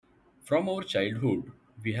From our childhood,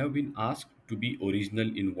 we have been asked to be original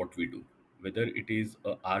in what we do, whether it is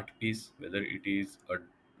a art piece, whether it is a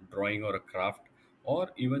drawing or a craft, or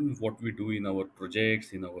even what we do in our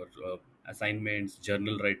projects, in our assignments,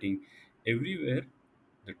 journal writing. Everywhere,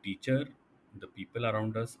 the teacher, the people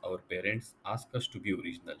around us, our parents ask us to be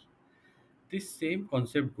original. This same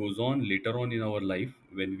concept goes on later on in our life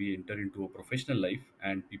when we enter into a professional life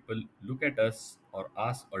and people look at us or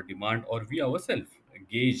ask or demand or we ourselves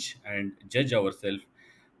gauge and judge ourselves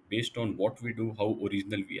based on what we do, how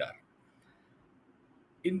original we are.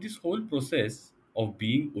 In this whole process of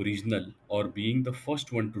being original or being the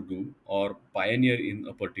first one to do or pioneer in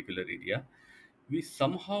a particular area, we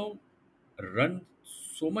somehow run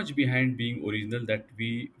so much behind being original that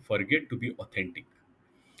we forget to be authentic.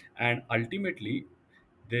 And ultimately,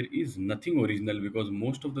 there is nothing original because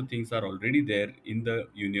most of the things are already there in the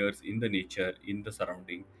universe, in the nature, in the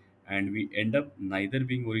surrounding, and we end up neither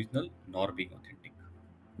being original nor being authentic.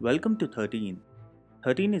 Welcome to 13.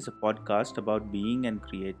 13 is a podcast about being and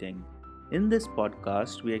creating. In this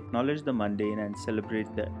podcast, we acknowledge the mundane and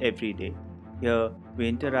celebrate the everyday. Here, we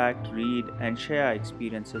interact, read, and share our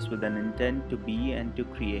experiences with an intent to be and to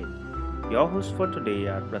create. Your hosts for today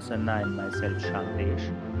are Prasanna and myself,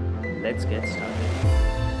 Shantesh. Let's get started.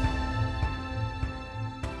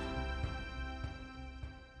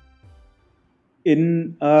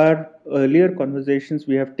 In our earlier conversations,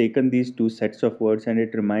 we have taken these two sets of words, and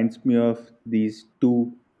it reminds me of these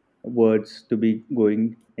two words to be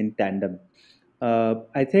going in tandem.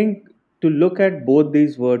 I think to look at both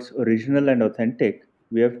these words, original and authentic,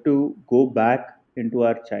 we have to go back into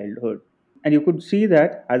our childhood. And you could see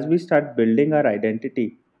that as we start building our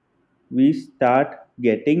identity, we start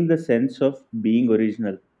getting the sense of being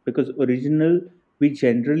original. Because original, we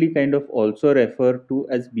generally kind of also refer to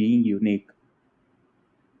as being unique,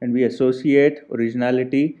 and we associate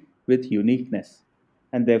originality with uniqueness,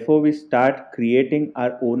 and therefore we start creating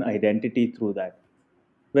our own identity through that.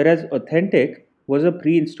 Whereas authentic was a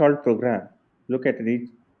pre-installed program. Look at any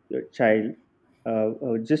child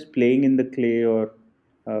just playing in the clay or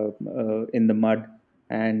in the mud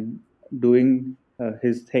and doing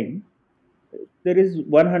his thing. There is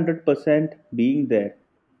 100% being there.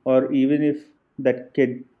 Or even if that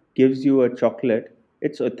kid gives you a chocolate,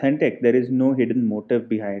 it's authentic. There is no hidden motive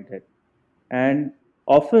behind it. And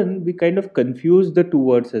often we kind of confuse the two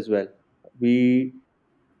words as well. We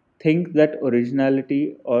think that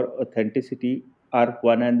originality or authenticity are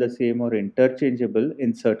one and the same or interchangeable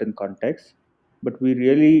in certain contexts, but we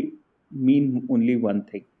really mean only one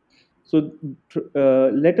thing. So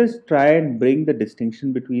let us try and bring the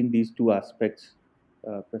distinction between these two aspects,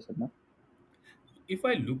 Prasanna. If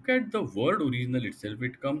I look at the word original itself,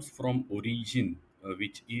 it comes from origin,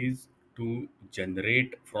 which is to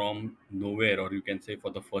generate from nowhere, or you can say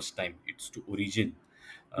for the first time, it's to origin.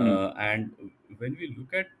 Hmm. And when we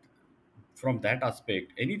look at from that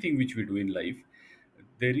aspect, anything which we do in life,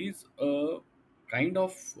 there is a kind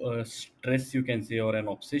of stress, you can say, or an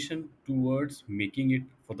obsession towards making it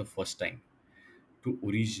for the first time, to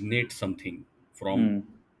originate something from Hmm.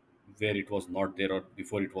 where it was not there or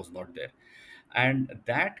before it was not there. And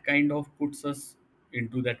that kind of puts us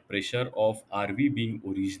into that pressure of are we being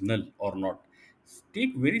original or not.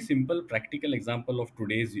 Take very simple practical example of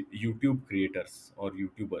today's YouTube creators or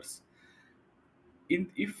YouTubers. In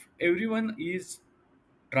if everyone is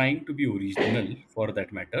trying to be original for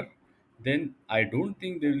that matter, then I don't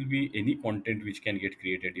think there will be any content which can get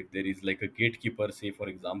created. If there is like a gatekeeper, say for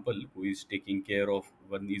example, who is taking care of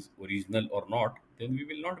one is original or not, then we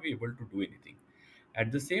will not be able to do anything. At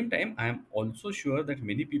the same time, I am also sure that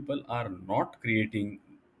many people are not creating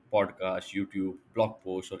podcast, YouTube, blog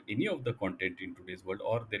posts, or any of the content in today's world,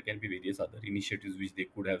 or there can be various other initiatives which they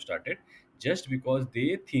could have started just because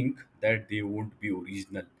they think that they won't be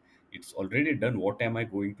original. It's already done. What am I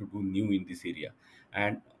going to do new in this area?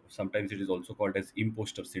 And sometimes it is also called as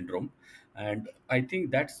imposter syndrome. And I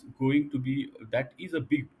think that's going to be that is a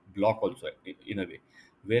big block also in a way.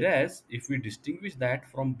 Whereas if we distinguish that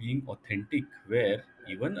from being authentic, where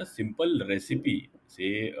even a simple recipe,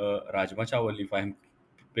 say rajma chawal, if I am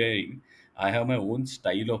preparing, I have my own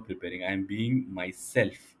style of preparing. I am being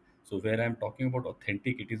myself. So where I am talking about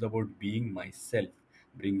authentic, it is about being myself,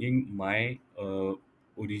 bringing my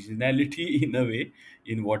originality in a way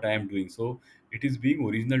in what I am doing. So it is being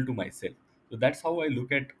original to myself. So that's how I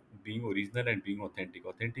look at being original and being authentic.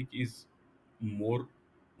 Authentic is more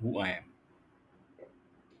who I am.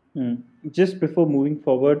 Hmm. Just before moving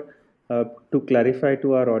forward, to clarify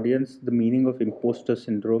to our audience the meaning of imposter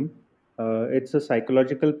syndrome, it's a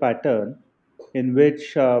psychological pattern in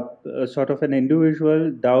which sort of an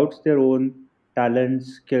individual doubts their own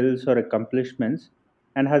talents, skills, or accomplishments,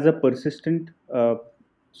 and has a persistent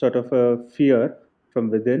sort of a fear from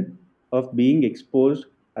within of being exposed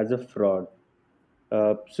as a fraud.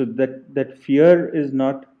 So that fear is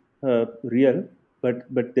not real,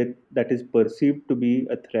 but that is perceived to be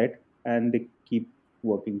a threat, and they keep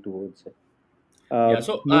working towards it. Yeah,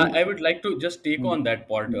 so Moving. I would like to just take Hmm, on that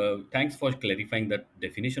part. hmm, Thanks for clarifying that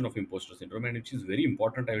definition of imposter syndrome, and which is very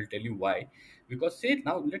important. I will tell you why. Because say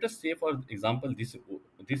now, let us say for example, this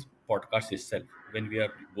podcast itself, when we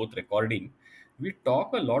are both recording, we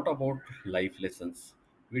talk a lot about life lessons.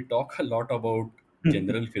 We talk a lot about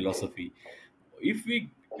general philosophy. If we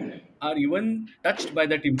are even touched by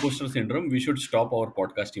that imposter syndrome, we should stop our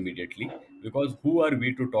podcast immediately, because who are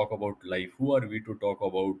we to talk about life? Who are we to talk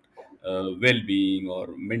about well-being or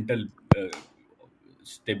mental uh,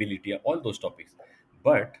 stability, all those topics?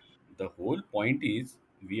 But the whole point is,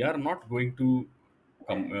 we are not going to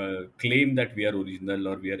claim that we are original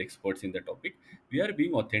or we are experts in the topic. We are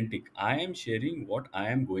being authentic. I am sharing what I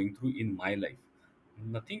am going through in my life.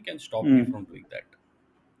 Nothing can stop me hmm. from doing that.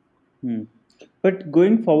 Hmm. But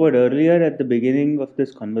going forward, earlier at the beginning of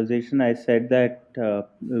this conversation, I said that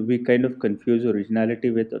we kind of confuse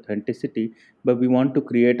originality with authenticity, but we want to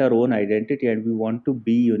create our own identity and we want to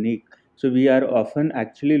be unique. So we are often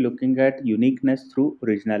actually looking at uniqueness through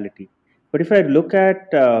originality. But if I look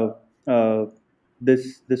at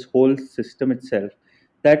this whole system itself,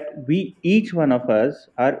 that we each one of us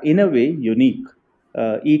are in a way unique.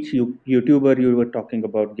 Each YouTuber you were talking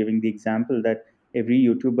about, giving the example that every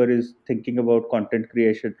YouTuber is thinking about content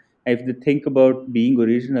creation. If they think about being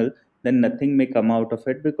original, then nothing may come out of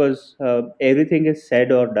it, because everything is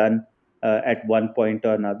said or done at one point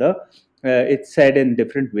or another. It's said in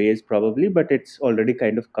different ways probably, but it's already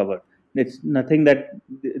kind of covered. It's nothing that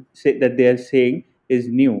that they are saying is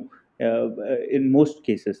new in most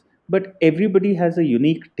cases, but everybody has a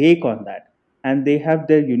unique take on that, and they have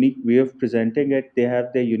their unique way of presenting it. They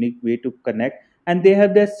have their unique way to connect, and they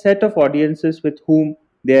have their set of audiences with whom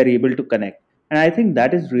they are able to connect. And I think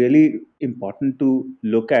that is really important to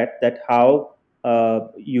look at, that how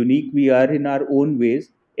unique we are in our own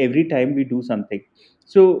ways every time we do something.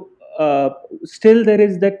 So still there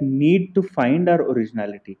is that need to find our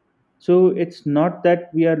originality. So it's not that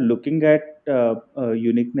we are looking at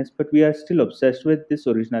uniqueness, but we are still obsessed with this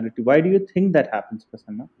originality. Why do you think that happens,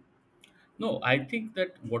 Prasanna? No, I think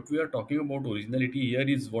that what we are talking about originality here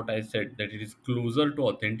is what I said, that it is closer to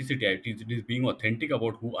authenticity. It is being authentic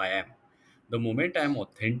about who I am. The moment I am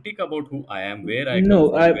authentic about who I am, where I come No,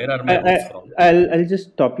 from, where are my roots from. I'll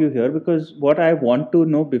just stop you here, because what I want to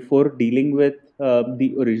know before dealing with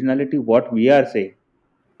the originality, what we are saying,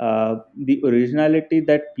 the originality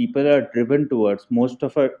that people are driven towards most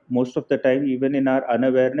of the time, even in our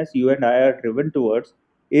unawareness, you and I are driven towards,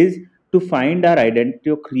 is to find our identity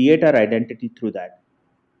or create our identity through that.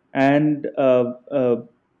 And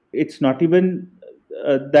it's not even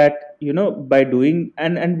that, by doing,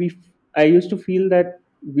 and I used to feel that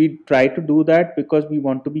we try to do that because we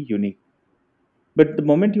want to be unique. But the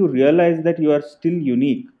moment you realize that you are still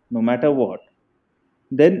unique no matter what,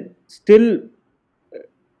 then still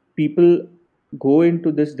people go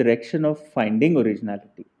into this direction of finding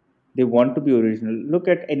originality. They want to be original. Look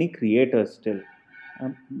at any creators still,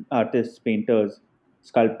 artists, painters,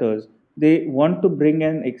 sculptors. They want to bring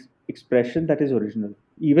an expression that is original.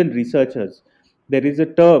 Even researchers, there is a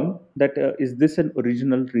term that is this an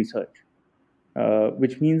original research,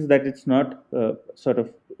 which means that it's not sort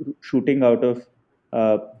of shooting out of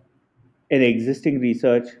uh, an existing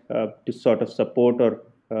research to sort of support or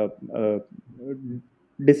uh, uh,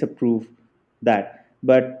 disapprove that,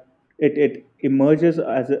 but it emerges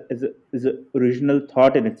as a original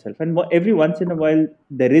thought in itself. And every once in a while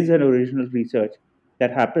there is an original research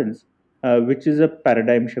that happens, which is a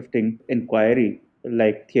paradigm shifting inquiry,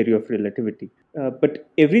 like theory of relativity. But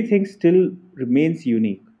everything still remains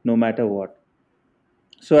unique no matter what.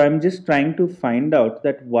 So I'm just trying to find out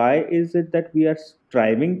that why is it that we are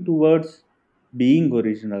striving towards being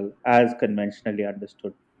original as conventionally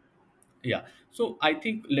understood. Yeah. So I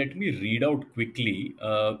think, let me read out quickly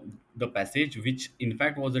the passage, which in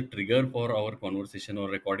fact was a trigger for our conversation or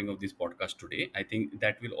recording of this podcast today. I think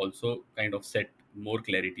that will also kind of set more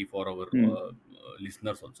clarity for our Hmm.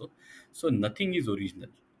 listeners also. So, nothing is original.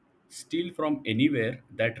 Steal from anywhere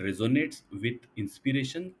that resonates with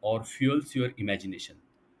inspiration or fuels your imagination.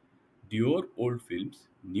 Dior old films,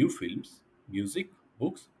 new films, music,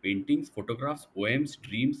 books, paintings, photographs, poems,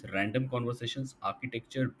 dreams, random conversations,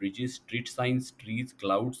 architecture, bridges, street signs, trees,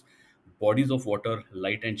 clouds, bodies of water,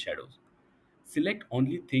 light and shadows. Select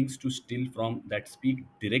only things to steal from that speak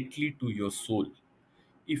directly to your soul.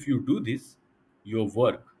 If you do this, Your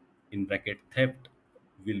work, in bracket theft,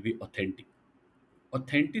 will be authentic.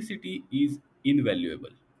 Authenticity is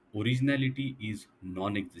invaluable. Originality is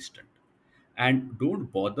non-existent. And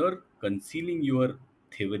don't bother concealing your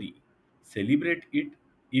theory. Celebrate it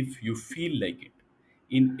if you feel like it.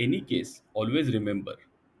 In any case, always remember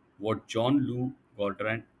what John Lou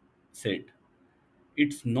Goddard said.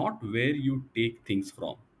 It's not where you take things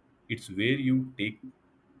from, it's where you take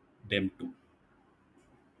them to.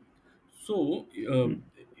 So, Mm.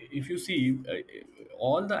 if you see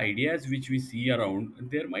all the ideas which we see around,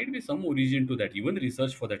 there might be some origin to that, even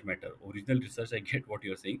research for that matter. Original research, I get what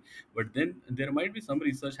you're saying, but then there might be some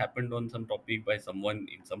research happened on some topic by someone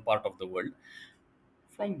in some part of the world.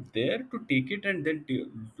 From there to take it and then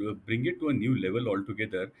bring it to a new level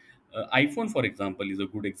altogether. iPhone, for example, is a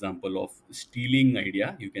good example of stealing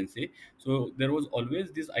idea, you can say. So there was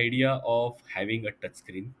always this idea of having a touch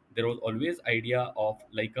screen. There was always idea of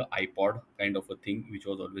like a iPod kind of a thing which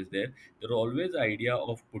was always there. There was always idea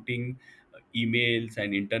of putting emails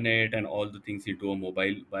and internet and all the things into a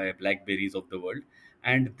mobile by Blackberries of the world,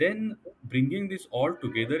 and then bringing this all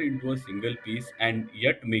together into a single piece and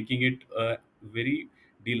yet making it a very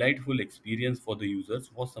delightful experience for the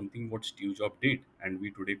users was something what Steve Jobs did, and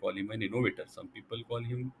we today call him an innovator. Some people call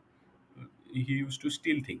him he used to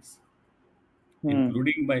steal things, Mm.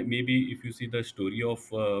 including by maybe if you see the story of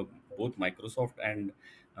both Microsoft and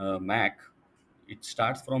Mac, it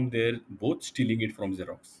starts from there, both stealing it from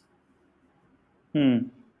Xerox. Hmm.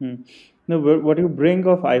 Hmm. No, what you bring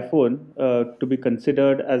of iPhone to be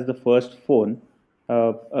considered as the first phone,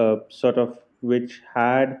 sort of which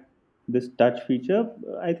had this touch feature,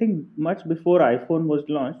 I think much before iPhone was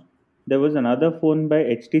launched, there was another phone by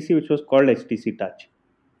HTC which was called HTC Touch.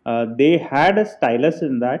 They had a stylus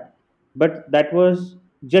in that, but that was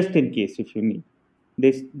just in case if you need.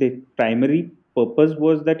 The primary purpose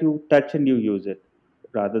was that you touch and you use it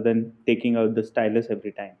rather than taking out the stylus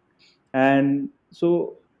every time. And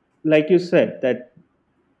so, like you said, that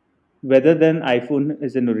whether then iPhone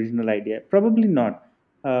is an original idea, probably not.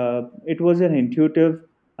 It was an intuitive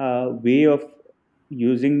way of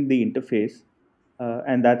using the interface,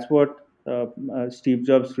 and that's what Steve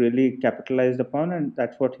Jobs really capitalized upon, and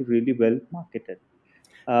that's what he really well marketed.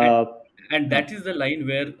 and Uh, and yeah, that is the line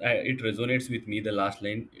where it resonates with me, the last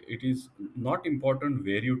line. It is not important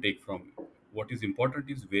where you take from, what is important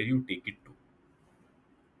is where you take it to.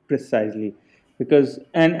 precisely, because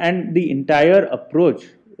and the entire approach.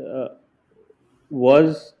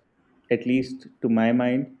 Was, at least to my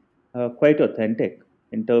mind, quite authentic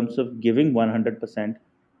in terms of giving 100%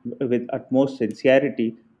 with utmost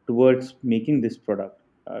sincerity towards making this product,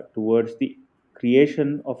 towards the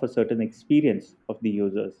creation of a certain experience of the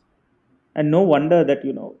users. And no wonder that,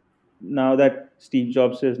 now that Steve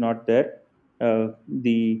Jobs is not there,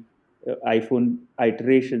 the iPhone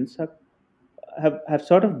iterations have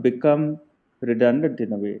sort of become redundant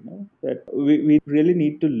in a way, that we really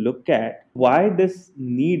need to look at why this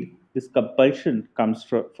compulsion comes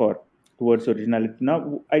for towards originality.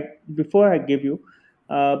 Now, before I give you,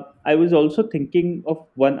 I was also thinking of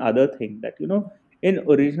one other thing, that in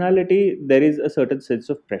originality there is a certain sense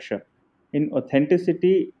of pressure. In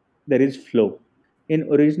authenticity there is flow. In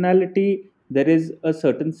originality there is a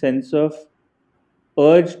certain sense of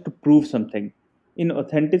urge to prove something. In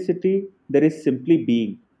authenticity, there is simply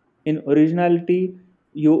being. In originality,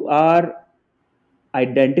 you are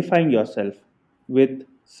identifying yourself with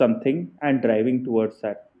something and driving towards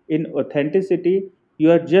that. In authenticity,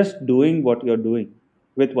 you are just doing what you're doing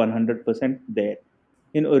with 100% there.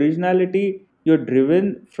 In originality, you're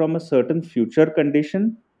driven from a certain future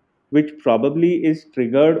condition, which probably is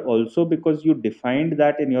triggered also because you defined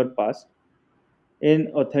that in your past. In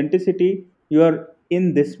authenticity, you are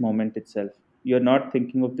in this moment itself. You're not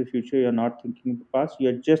thinking of the future, you're not thinking of the past,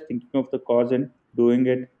 you're just thinking of the cause and doing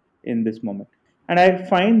it in this moment. And I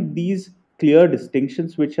find these clear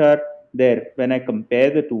distinctions which are there when I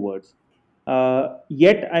compare the two words.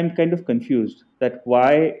 Yet I'm kind of confused that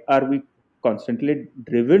why are we constantly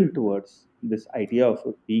driven towards this idea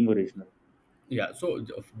of being original. Yeah, so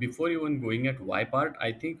before even going at why part,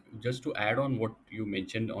 I think just to add on what you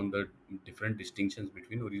mentioned on the different distinctions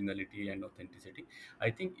between originality and authenticity,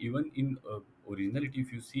 I think even in originality,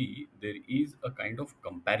 if you see, there is a kind of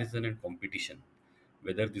comparison and competition.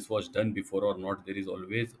 Whether this was done before or not, there is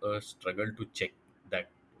always a struggle to check that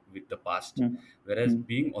with the past. Hmm. Whereas Hmm.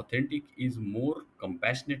 being authentic is more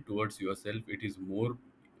compassionate towards yourself, it is more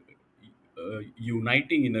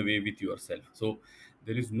uniting in a way with yourself. So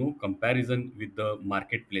there is no comparison with the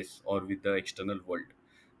marketplace or with the external world.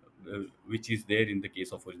 which is there in the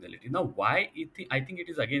case of originality. Now, why I think it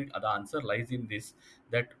is, again, the answer lies in this,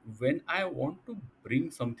 that when I want to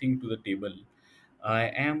bring something to the table, I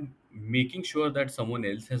am making sure that someone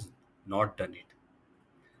else has not done it.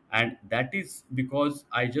 And that is because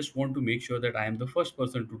I just want to make sure that I am the first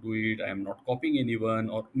person to do it. I am not copying anyone,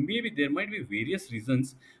 or maybe there might be various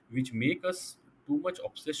reasons which make us too much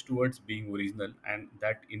obsessed towards being original, and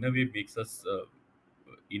that in a way makes us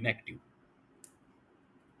inactive,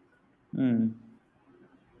 Hmm.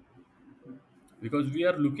 because we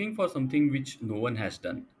are looking for something which no one has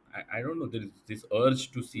done. I don't know, there is this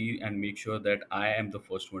urge to see and make sure that I am the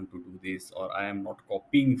first one to do this, or I am not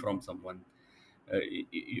copying from someone.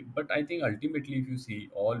 But I think ultimately, if you see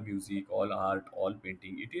all music, all art, all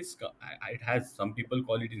painting, it has, some people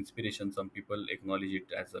call it inspiration, some people acknowledge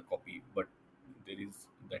it as a copy, but there is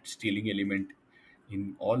that stealing element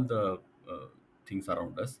in all the uh, things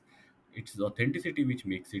around us. It's the authenticity which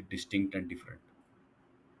makes it distinct and different.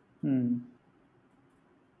 Hmm.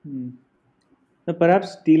 Hmm. Now,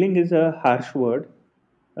 perhaps stealing is a harsh word,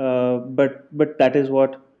 but that is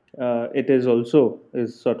what it is also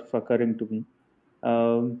is sort of occurring to me.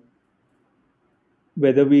 Um,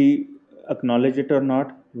 Whether we acknowledge it or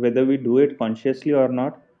not, whether we do it consciously or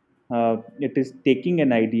not, it is taking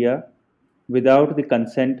an idea without the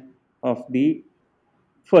consent of the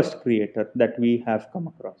first creator that we have come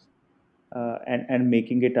across, and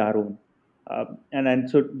making it our own. And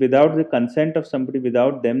so, without the consent of somebody,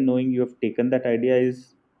 without them knowing you have taken that idea,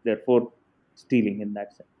 is therefore stealing in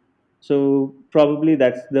that sense. So, probably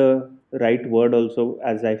that's the right word also,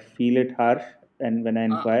 as I feel it harsh. And when I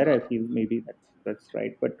Uh, inquire, I uh, feel maybe that's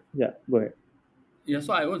right. But yeah, go ahead. Yeah,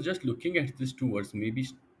 so I was just looking at these two words, maybe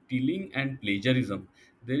stealing and plagiarism.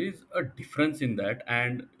 There is a difference in that,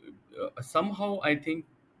 and somehow I think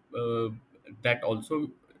uh, that also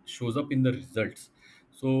shows up in the results.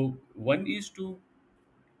 So one is to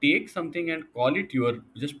take something and call it your,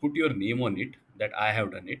 just put your name on it, that I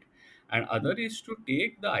have done it, and other is to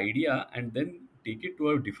take the idea and then take it to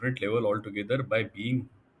a different level altogether by being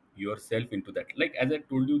yourself into that. Like, as I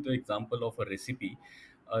told you, the example of a recipe,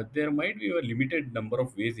 there might be a limited number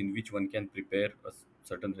of ways in which one can prepare a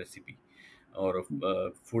certain recipe or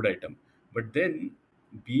a food item, but then,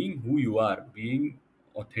 being who you are, being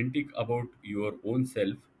authentic about your own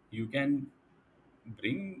self, you can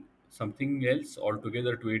bring something else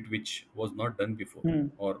altogether to it which was not done before. Hmm.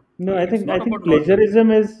 Or No, I it's think I not think about not done.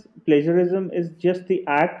 plagiarism is just the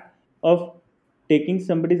act of taking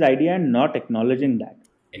somebody's idea and not acknowledging that.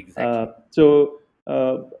 Uh, Exactly. so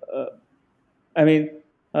uh, uh, I mean,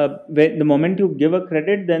 when, the moment you give a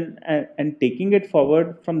credit, then and taking it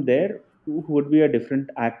forward from there would be a different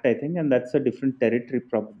act, I think, and that's a different territory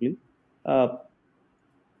probably. Uh,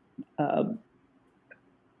 uh,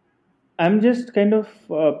 I'm just kind of,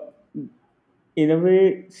 in a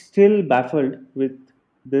way, still baffled with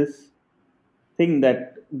this thing,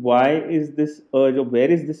 that why is this urge, or where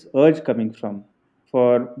is this urge coming from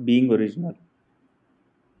for being original?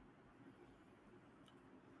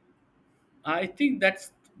 I think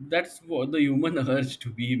that's what the human urge to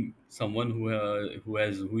be someone who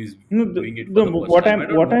is No, doing it for the first time. I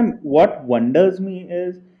don't know. what wonders me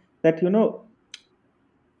is that,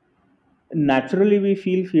 naturally we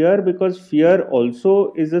feel fear, because fear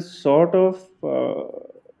also is a sort of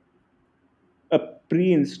a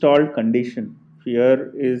pre-installed condition.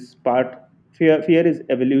 Fear is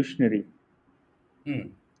evolutionary. Hmm.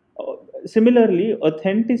 Similarly,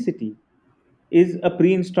 authenticity is a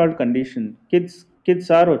pre-installed condition. Kids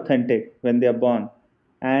are authentic when they are born,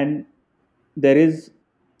 and there is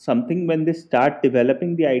something when they start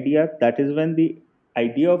developing the idea, that is when the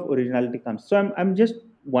idea of originality comes. So I'm just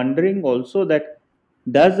wondering also, that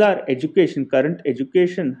does our education, current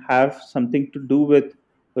education, have something to do with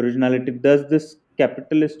originality? Does this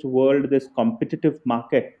capitalist world, this competitive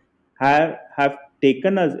market, have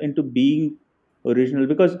taken us into being original?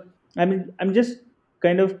 Because I'm just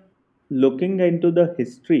kind of looking into the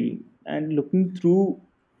history and looking through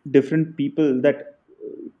different people, that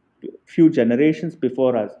few generations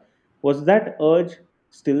before us, was that urge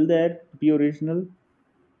still there to be original?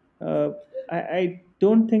 uh, I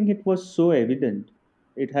don't think it was so evident.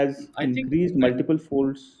 It has I think increased I multiple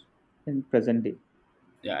folds in present day.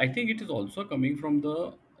 Yeah, I think it is also coming from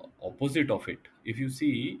the opposite of it. If you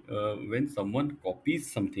see, when someone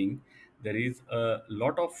copies something, there is a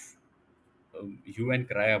lot of hue and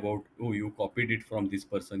cry about, oh, you copied it from this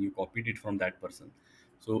person, you copied it from that person.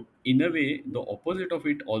 So in a way, the opposite of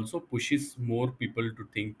it also pushes more people to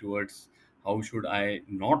think towards, how should I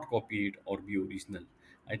not copy it or be original.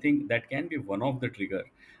 I think that can be one of the trigger.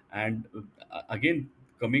 And again,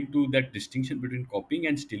 coming to that distinction between copying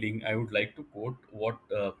and stealing, I would like to quote what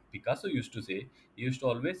Picasso used to say. He used to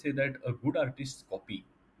always say that a good artist copy,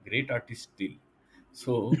 great artist steal.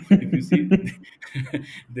 So if you see,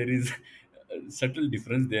 there is a subtle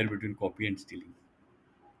difference there between copy and stealing.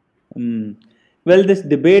 Hmm. Well, this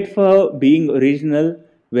debate for being original,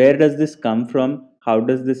 where does this come from? How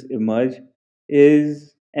does this emerge?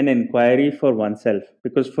 Is an inquiry for oneself.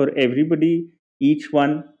 Because for everybody, each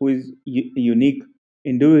one who is unique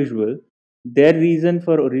individual, their reason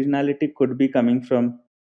for originality could be coming from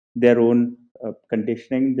their own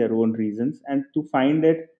conditioning, their own reasons, and to find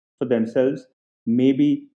it for themselves may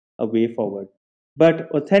be a way forward. But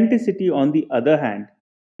authenticity, on the other hand,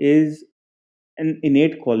 is an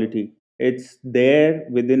innate quality. It's there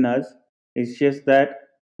within us. It's just that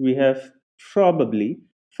we have probably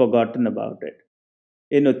forgotten about it.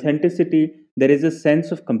 In authenticity, there is a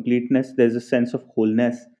sense of completeness, there's a sense of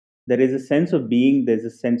wholeness, there is a sense of being, there's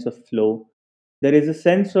a sense of flow, there is a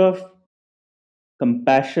sense of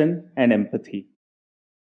compassion and empathy.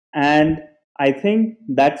 And I think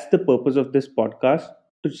that's the purpose of this podcast,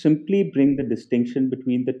 to simply bring the distinction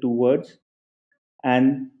between the two words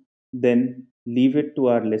and then leave it to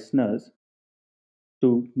our listeners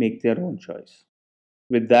to make their own choice.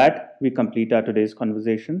 With that, we complete our today's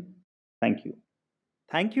conversation. Thank you.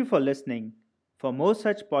 Thank you for listening. For more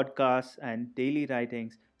such podcasts and daily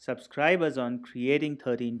writings, subscribe us on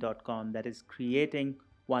creating13.com, that is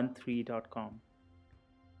creating13.com.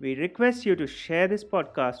 We request you to share this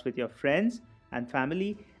podcast with your friends and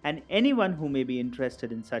family and anyone who may be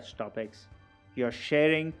interested in such topics. Your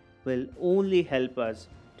sharing will only help us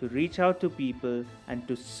to reach out to people and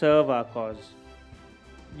to serve our cause.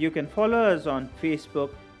 You can follow us on Facebook,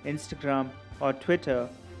 Instagram, or Twitter.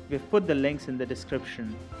 We've put the links in the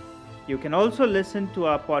description. You can also listen to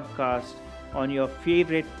our podcast on your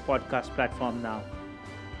favorite podcast platform now.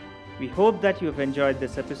 We hope that you've enjoyed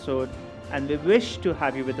this episode and we wish to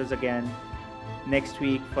have you with us again next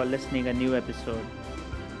week for listening a new episode.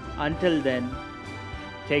 Until then,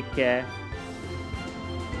 take care